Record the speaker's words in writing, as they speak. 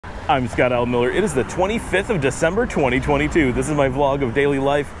I'm Scott L. Miller. It is the 25th of December, 2022. This is my vlog of daily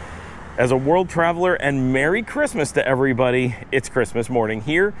life as a world traveler, and Merry Christmas to everybody. It's Christmas morning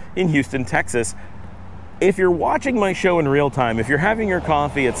here in Houston, Texas. If you're watching my show in real time, if you're having your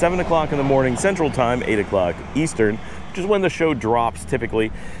coffee at 7 o'clock in the morning Central Time, 8 o'clock Eastern, which is when the show drops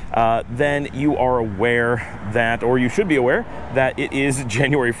typically, then you are aware that, or you should be aware, that it is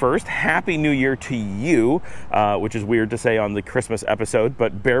January 1st. Happy New Year to you, which is weird to say on the Christmas episode,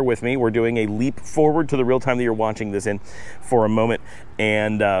 but bear with me. We're doing a leap forward to the real time that you're watching this in for a moment,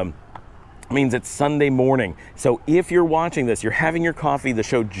 and means it's Sunday morning. So if you're watching this, you're having your coffee, the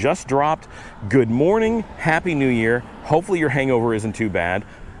show just dropped, good morning, Happy New Year. Hopefully your hangover isn't too bad.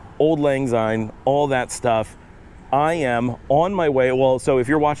 Old Lang Syne, all that stuff. I am on my way. Well, so if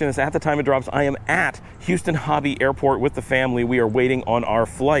you're watching this at the time it drops, I am at Houston Hobby Airport with the family. We are waiting on our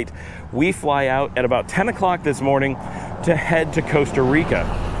flight. We fly out at about 10 o'clock this morning to head to Costa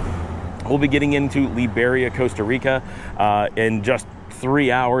Rica. We'll be getting into Liberia, Costa Rica in just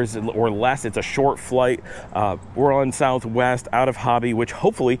 3 hours or less. It's a short flight. We're on Southwest out of Hobby, which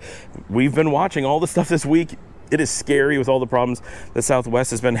hopefully we've been watching all the stuff this week. It is scary with all the problems that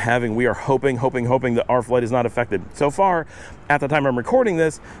Southwest has been having. We are hoping that our flight is not affected. So far, at the time I'm recording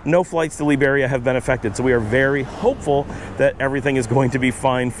this, no flights to Liberia have been affected. So we are very hopeful that everything is going to be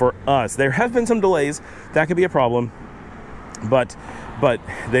fine for us. There have been some delays. That could be a problem, but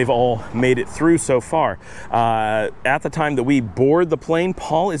they've all made it through so far. At the time that we board the plane,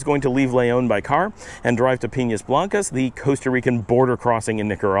 Paul is going to leave Leon by car and drive to Piñas Blancas, the Costa Rican border crossing in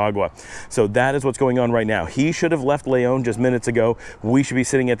Nicaragua. So that is what's going on right now. He should have left Leon just minutes ago. We should be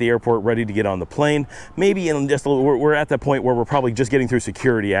sitting at the airport ready to get on the plane. Maybe in just a little, we're at that point where we're probably just getting through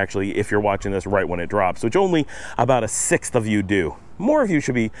security, actually, if you're watching this right when it drops, which only about a sixth of you do. More of you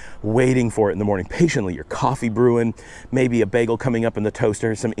should be waiting for it in the morning patiently. Your coffee brewing, maybe a bagel coming up in the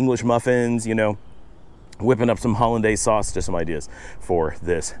toaster, some English muffins, you know, whipping up some hollandaise sauce, just some ideas for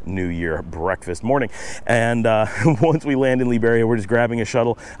this New Year breakfast morning. And once we land in Liberia, we're just grabbing a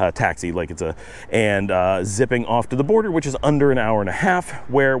shuttle, taxi like it's and zipping off to the border, which is under an hour and a half,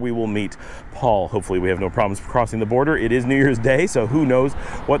 where we will meet Paul. Hopefully we have no problems crossing the border. It is New Year's Day, so who knows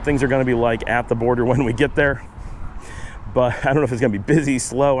what things are going to be like at the border when we get there. But I don't know if it's going to be busy,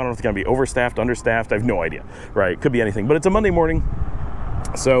 slow. I don't know if it's going to be overstaffed, understaffed. I have no idea, right? Could be anything. But it's a Monday morning,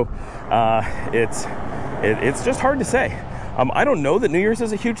 so it's just hard to say. I don't know that New Year's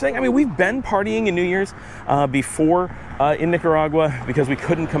is a huge thing. I mean, we've been partying in New Year's before in Nicaragua because we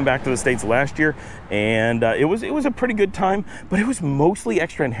couldn't come back to the States last year, and it was a pretty good time, but it was mostly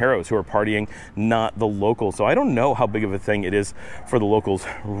extranjeros who were partying, not the locals. So I don't know how big of a thing it is for the locals,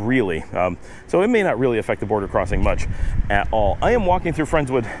 really. So it may not really affect the border crossing much at all. I am walking through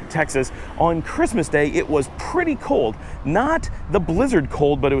Friendswood, Texas. On Christmas Day, it was pretty cold. Not the blizzard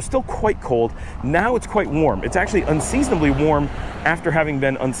cold, but it was still quite cold. Now it's quite warm. It's actually unseasonably warm after having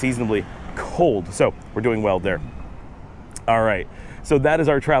been unseasonably cold. So we're doing well there. All right, so that is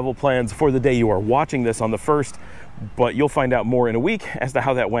our travel plans for the day you are watching this on the 1st, but you'll find out more in a week as to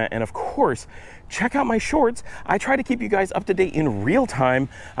how that went. And of course, check out my shorts. I try to keep you guys up to date in real time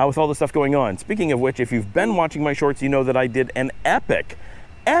with all the stuff going on. Speaking of which, if you've been watching my shorts, you know that I did an epic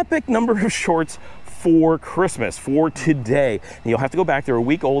number of shorts for Christmas, for today. And you'll have to go back. They're a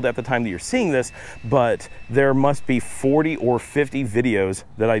week old at the time that you're seeing this, but there must be 40 or 50 videos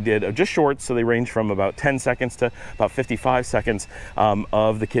that I did of just shorts. So they range from about 10 seconds to about 55 seconds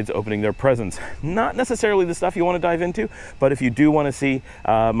of the kids opening their presents. Not necessarily the stuff you want to dive into, but if you do want to see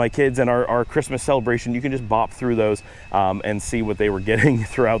my kids and our Christmas celebration, you can just bop through those and see what they were getting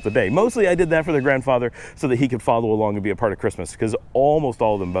throughout the day. Mostly I did that for their grandfather so that he could follow along and be a part of Christmas, because almost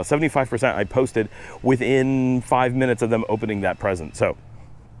all of them, about 75%, I posted within 5 minutes of them opening that present. So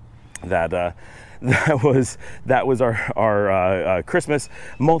that was our Christmas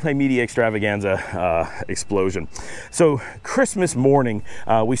multimedia extravaganza explosion. So Christmas morning,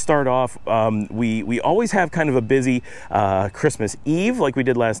 we start off, we always have kind of a busy Christmas Eve like we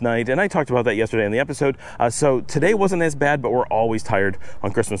did last night, and I talked about that yesterday in the episode. So today wasn't as bad, but we're always tired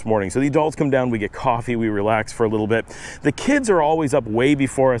on Christmas morning. So the adults come down, we get coffee, we relax for a little bit. The kids are always up way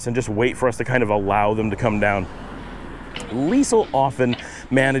before us and just wait for us to kind of allow them to come down. Liesel often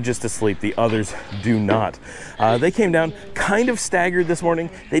manages to sleep, the others do not. They came down kind of staggered this morning.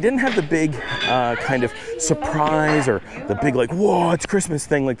 They didn't have the big kind of surprise or the big like, whoa, it's Christmas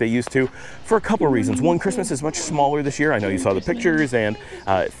thing like they used to, for a couple of reasons. One, Christmas is much smaller this year. I know you saw the pictures, and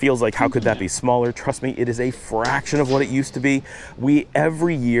it feels like, how could that be smaller? Trust me, it is a fraction of what it used to be.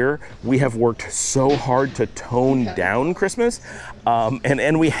 Every year, we have worked so hard to tone down Christmas,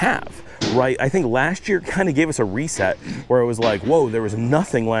 and we have. right? I think last year kind of gave us a reset where it was like, whoa, there was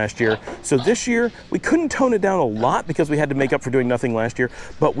nothing last year. So this year we couldn't tone it down a lot because we had to make up for doing nothing last year,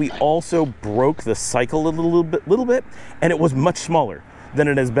 but we also broke the cycle a little bit, and it was much smaller than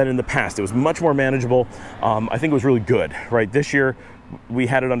it has been in the past. It was much more manageable. I think it was really good, right? This year we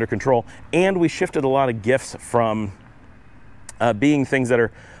had it under control, and we shifted a lot of gifts from being things that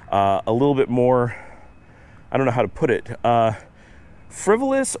are a little bit more, I don't know how to put it,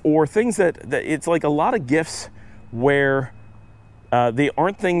 frivolous, or things that it's like a lot of gifts where they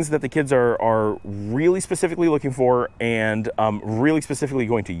aren't things that the kids are really specifically looking for and really specifically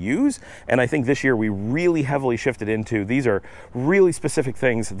going to use. And I think this year we really heavily shifted into, these are really specific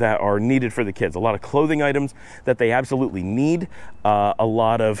things that are needed for the kids. A lot of clothing items that they absolutely need, a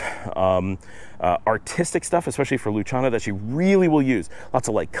lot of artistic stuff, especially for Luciana, that she really will use. Lots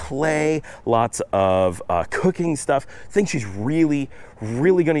of like clay, lots of cooking stuff, things she's really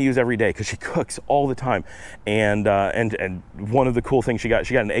going to use every day because she cooks all the time. And one of the cool things she got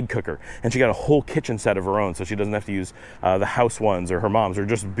an egg cooker, and she got a whole kitchen set of her own, so she doesn't have to use the house ones or her mom's, or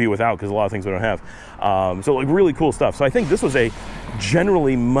just be without, because a lot of things we don't have. So like really cool stuff. So I think this was a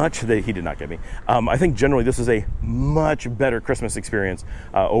generally he did not get me. I think generally this was a much better Christmas experience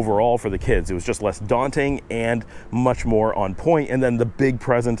overall for the kids. It was just less daunting and much more on point. And then the big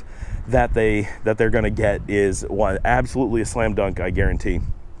present that they're going to get is one absolutely a slam dunk, I guarantee.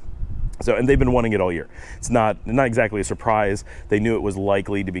 So, and they've been wanting it all year. It's not exactly a surprise. They knew it was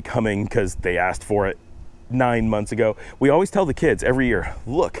likely to be coming because they asked for it 9 months ago. We always tell the kids every year,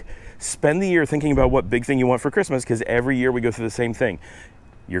 look, spend the year thinking about what big thing you want for Christmas, because every year we go through the same thing.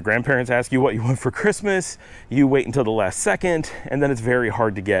 Your grandparents ask you what you want for Christmas, you wait until the last second, and then it's very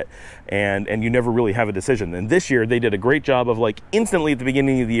hard to get, and you never really have a decision. And this year they did a great job of like instantly at the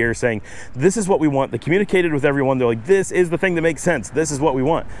beginning of the year saying, this is what we want. They communicated with everyone. They're like, this is the thing that makes sense. This is what we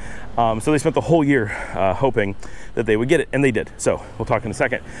want. So they spent the whole year hoping that they would get it, and they did. So we'll talk in a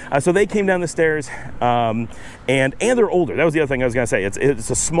second. So they came down the stairs, and they're older. That was the other thing I was gonna say. It's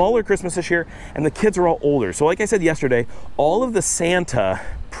a smaller Christmas this year, and the kids are all older. So like I said yesterday, all of the Santa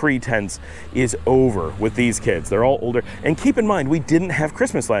pretense is over with these kids. They're all older. And keep in mind, we didn't have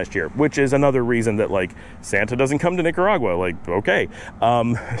Christmas last year, which is another reason that like Santa doesn't come to Nicaragua. Like, okay.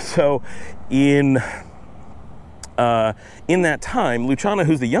 So in that time, Luciana,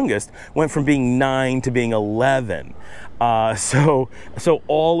 who's the youngest, went from being 9 to being 11. So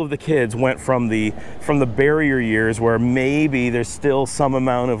all of the kids went from the barrier years where maybe there's still some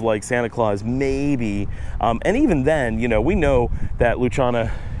amount of like Santa Claus, maybe, and even then, you know, we know that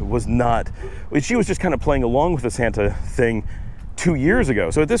Luciana she was just kind of playing along with the Santa thing 2 years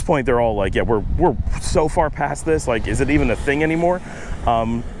ago. So at this point, they're all like, yeah, we're so far past this. Like, is it even a thing anymore?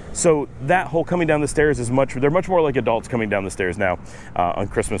 So that whole coming down the stairs they're much more like adults coming down the stairs now on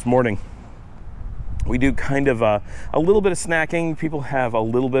Christmas morning. We do kind of a little bit of snacking. People have a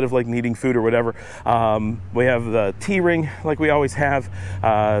little bit of like needing food or whatever. We have the tea ring like we always have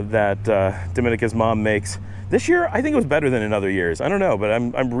that Dominica's mom makes. This year, I think it was better than in other years. I don't know, but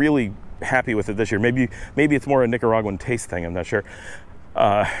I'm really happy with it this year. Maybe it's more a Nicaraguan taste thing. I'm not sure.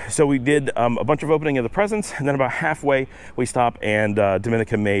 So we did a bunch of opening of the presents, and then about halfway we stopped, and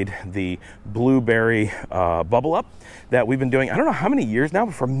Dominica made the blueberry bubble up that we've been doing. I don't know how many years now,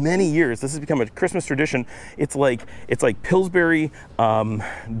 but for many years this has become a Christmas tradition. It's like Pillsbury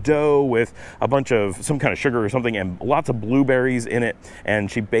dough with a bunch of some kind of sugar or something and lots of blueberries in it, and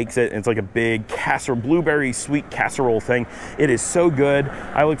she bakes it, and it's like a big blueberry sweet casserole thing. It is so good.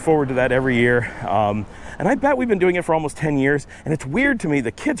 I look forward to that every year. And I bet we've been doing it for almost 10 years. And it's weird to me.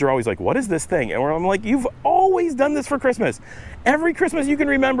 The kids are always like, what is this thing? And I'm like, you've always done this for Christmas. Every Christmas you can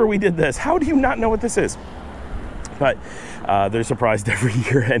remember we did this. How do you not know what this is? But they're surprised every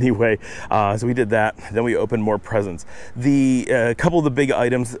year anyway. So we did that. Then we opened more presents. The couple of the big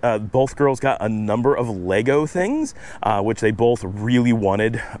items, both girls got a number of Lego things, which they both really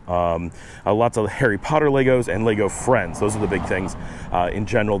wanted. Lots of Harry Potter Legos and Lego Friends. Those are the big things in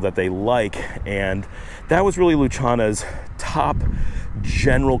general that they like. And that was really Luciana's top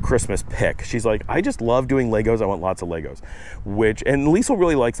general Christmas pick. She's like, I just love doing Legos. I want lots of Legos, and Liesl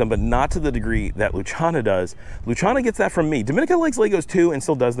really likes them, but not to the degree that Luciana does. Luciana gets that from me. Dominica likes Legos too and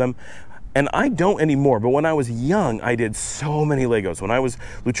still does them. And I don't anymore, but when I was young, I did so many Legos. When I was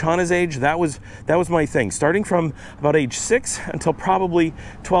Luciana's age, that was my thing. Starting from about age 6 until probably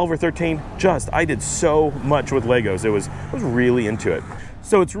 12 or 13, I did so much with Legos. I was really into it.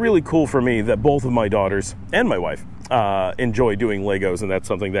 So it's really cool for me that both of my daughters and my wife enjoy doing Legos, and that's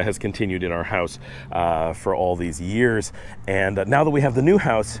something that has continued in our house for all these years. And now that we have the new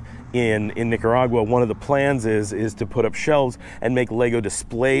house, in Nicaragua, one of the plans is to put up shelves and make Lego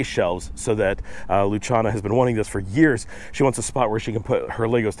display shelves, so that Luciana has been wanting this for years. She wants a spot where she can put her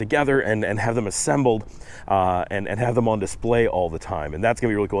Legos together and have them assembled and have them on display all the time. And that's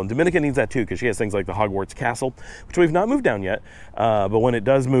gonna be really cool. And Dominica needs that too, because she has things like the Hogwarts Castle, which we've not moved down yet, but when it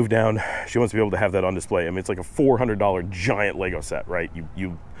does move down, she wants to be able to have that on display. I mean, it's like a $400 giant Lego set, right?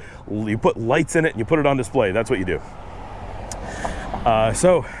 You put lights in it and you put it on display. That's what you do.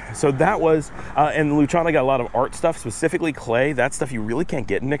 So that was, and Luciana got a lot of art stuff, specifically clay. That's stuff you really can't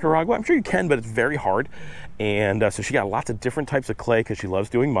get in Nicaragua. I'm sure you can, but it's very hard. And so she got lots of different types of clay because she loves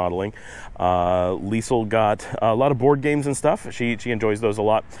doing modeling. Liesel got a lot of board games and stuff. She enjoys those a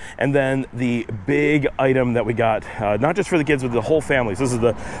lot. And then the big item that we got, not just for the kids, but the whole family. So this is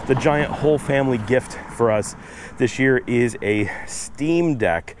the giant whole family gift for us this year, is a Steam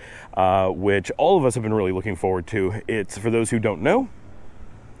Deck, which all of us have been really looking forward to. It's, for those who don't know,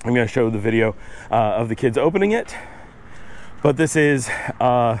 I'm going to show the video of the kids opening it, but this is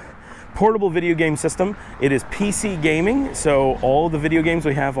portable video game system. It is PC gaming, so all the video games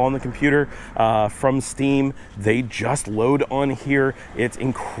we have on the computer from Steam, they just load on here. It's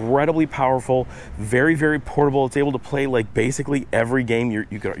incredibly powerful, very, very portable. It's able to play like basically every game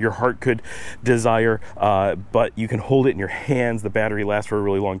your heart could desire, but you can hold it in your hands. The battery lasts for a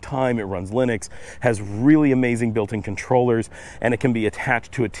really long time. It runs Linux, has really amazing built-in controllers, and it can be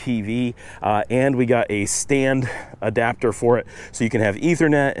attached to a TV, and we got a stand adapter for it, so you can have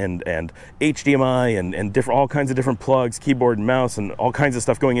Ethernet and HDMI and different, all kinds of different plugs, keyboard and mouse, and all kinds of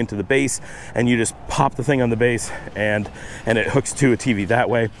stuff going into the base, and you just pop the thing on the base and it hooks to a TV that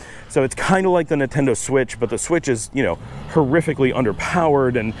way. So it's kind of like the Nintendo Switch, but the Switch is, you know, horrifically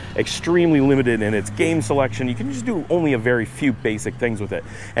underpowered and extremely limited in its game selection. You can just do only a very few basic things with it.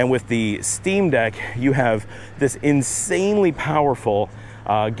 And with the Steam Deck, you have this insanely powerful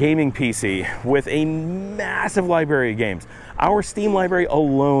gaming PC with a massive library of games. Our Steam library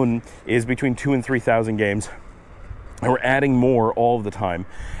alone is between 2,000 and 3,000 games, and we're adding more all the time.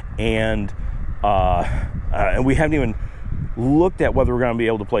 And we haven't even looked at whether we're going to be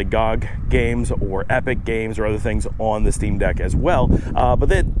able to play GOG games or Epic games or other things on the Steam Deck as well. But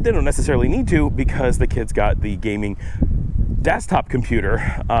they don't necessarily need to, because the kids got the gaming desktop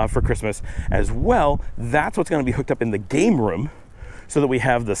computer for Christmas as well. That's what's going to be hooked up in the game room, so that we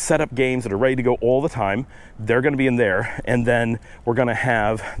have the setup games that are ready to go all the time. They're going to be in there, and then we're going to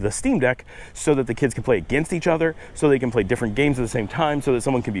have the Steam Deck so that the kids can play against each other, so they can play different games at the same time, so that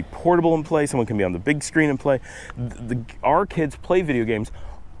someone can be portable and play, someone can be on the big screen and play. Our kids play video games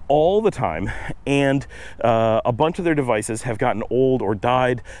all the time, and a bunch of their devices have gotten old or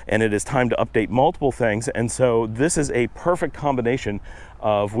died, and it is time to update multiple things. And so this is a perfect combination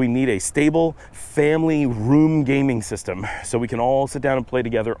of, we need a stable family room gaming system so we can all sit down and play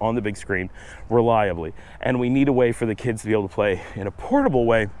together on the big screen reliably, and we need a way for the kids to be able to play in a portable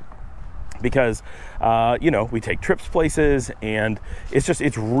way, because you know, we take trips places, and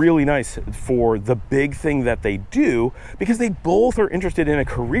it's really nice for the big thing that they do, because they both are interested in a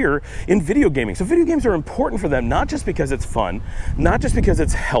career in video gaming. So video games are important for them, not just because it's fun, not just because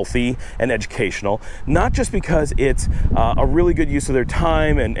it's healthy and educational, not just because it's a really good use of their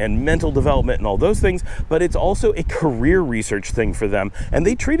time and mental development and all those things, but it's also a career research thing for them, and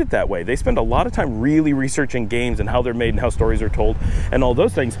they treat it that way. They spend a lot of time really researching games and how they're made and how stories are told and all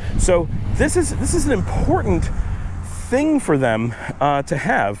those things. So this is an important thing for them to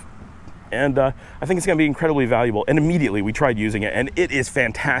have, and I think it's going to be incredibly valuable. And immediately we tried using it, and it is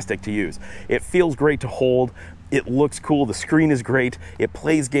fantastic to use. It feels great to hold. It looks cool. The screen is great. It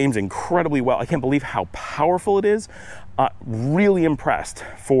plays games incredibly well. I can't believe how powerful it is. Really impressed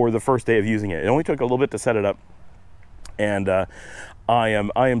for the first day of using it. It only took a little bit to set it up, and I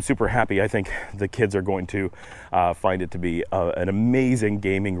am super happy. I think the kids are going to find it to be an amazing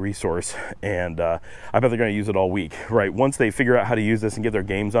gaming resource, and I bet they're going to use it all week, right? Once they figure out how to use this and get their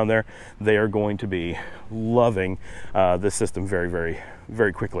games on there, they are going to be loving this system very, very,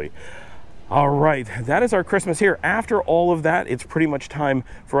 very quickly. All right, that is our Christmas here. After all of that, it's pretty much time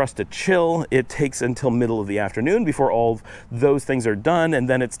for us to chill. It takes until middle of the afternoon before all of those things are done, and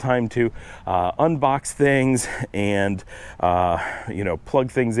then it's time to unbox things and you know, plug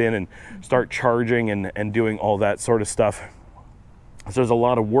things in and start charging and doing all that sort of stuff. So there's a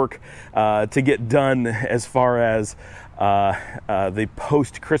lot of work to get done as far as the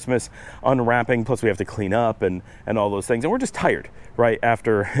post-Christmas unwrapping, plus we have to clean up and all those things, and we're just tired, right,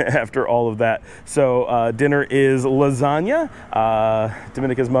 after all of that. So dinner is lasagna.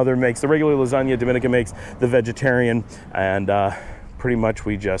 Dominica's mother makes the regular lasagna, Dominica makes the vegetarian, and pretty much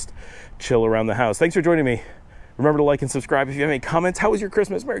we just chill around the house. Thanks for joining me. Remember to like and subscribe. If you have any comments, how was your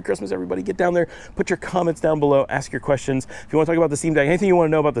Christmas? Merry Christmas, everybody. Get down there, put your comments down below, ask your questions. If you want to talk about the Steam Deck, anything you want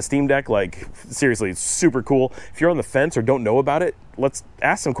to know about the Steam Deck, like seriously, it's super cool. If you're on the fence or don't know about it, let's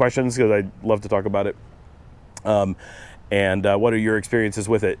ask some questions because I'd love to talk about it. And what are your experiences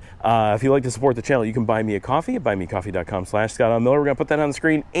with it? If you'd like to support the channel, you can buy me a coffee at buymeacoffee.com/ScottOnMiller. We're going to put that on the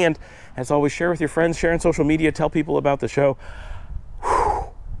screen. And as always, share with your friends, share on social media, tell people about the show. Whew.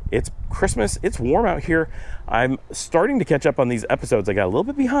 It's Christmas. It's warm out here. I'm starting to catch up on these episodes. I got a little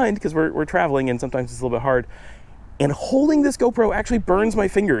bit behind because we're traveling and sometimes it's a little bit hard. And holding this GoPro actually burns my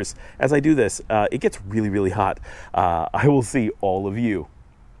fingers as I do this. It gets really, really hot. I will see all of you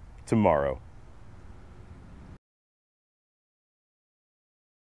tomorrow.